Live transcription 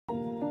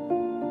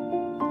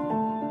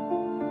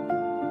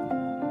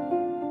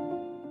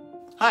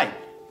Hi,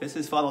 this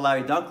is Father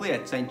Larry Duncklee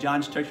at St.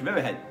 John's Church,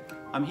 Riverhead.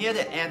 I'm here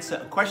to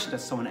answer a question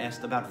that someone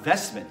asked about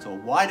vestments, or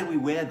why do we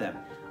wear them?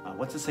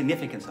 What's the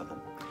significance of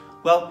them?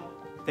 Well,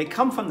 they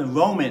come from the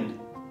Roman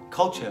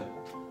culture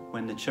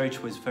when the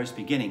church was first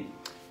beginning.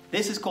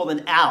 This is called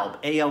an alb,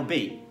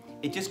 A-L-B.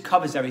 It just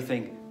covers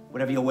everything,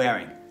 whatever you're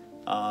wearing.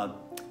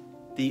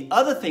 The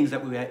other things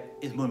that we wear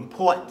is more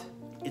important.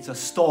 It's a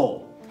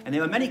stole, and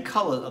there are many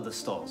colors of the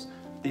stoles.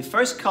 The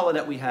first color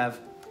that we have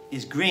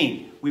is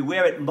green. We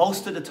wear it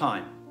most of the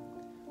time.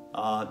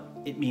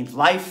 It means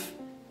life,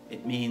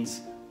 it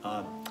means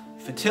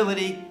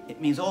fertility,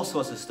 it means all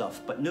sorts of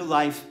stuff, but new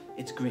life,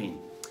 it's green.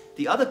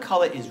 The other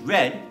color is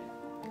red,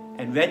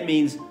 and red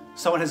means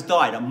someone has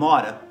died, a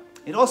martyr.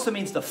 It also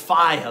means the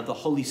fire of the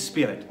Holy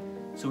Spirit,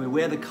 so we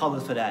wear the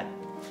colors for that.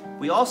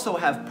 We also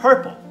have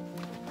purple.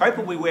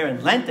 Purple we wear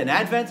in Lent and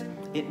Advent.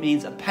 It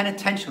means a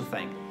penitential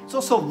thing. It's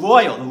also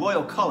royal, the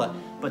royal color,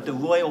 but the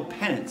royal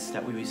penance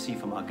that we receive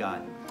from our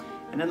God.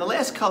 And then the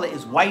last color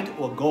is white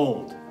or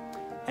gold,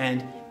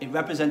 and it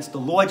represents the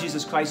Lord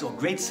Jesus Christ, or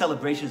great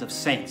celebrations of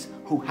saints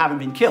who haven't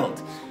been killed.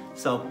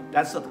 So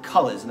that's the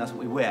colors, and that's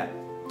what we wear.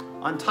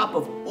 On top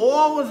of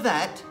all of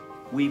that,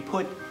 we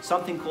put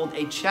something called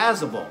a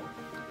chasuble.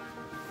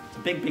 It's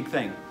a big, big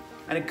thing,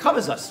 and it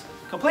covers us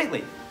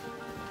completely,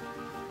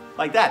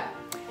 like that.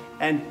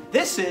 And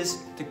this is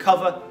to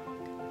cover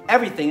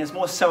everything. It's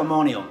more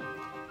ceremonial.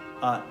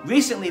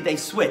 Recently they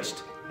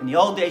switched. In the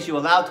old days you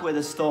were allowed to wear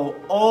the stole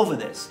over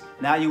this.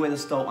 Now you wear the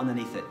stole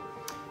underneath it.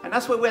 And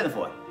that's what we're wearing it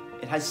for.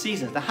 It has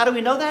seasons. Now how do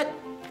we know that?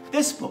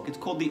 This book, it's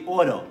called the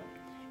Ordo.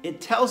 It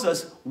tells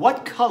us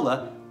what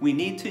color we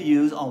need to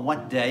use on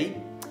what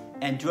day.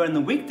 And during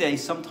the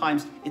weekdays,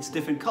 sometimes it's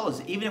different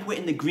colors. Even if we're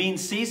in the green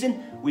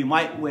season, we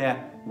might wear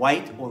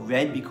white or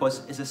red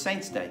because it's a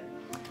saint's day.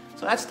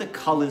 So that's the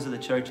colors of the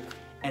church.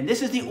 And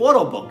this is the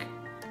Ordo book.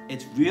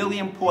 It's really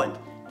important.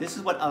 This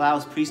is what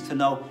allows priests to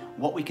know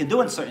what we can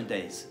do on certain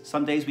days.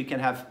 Some days we can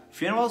have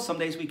funerals, some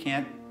days we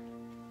can't.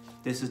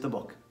 This is the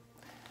book.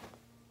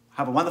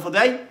 Have a wonderful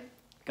day.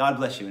 God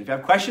bless you. And if you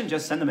have questions,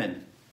 just send them in.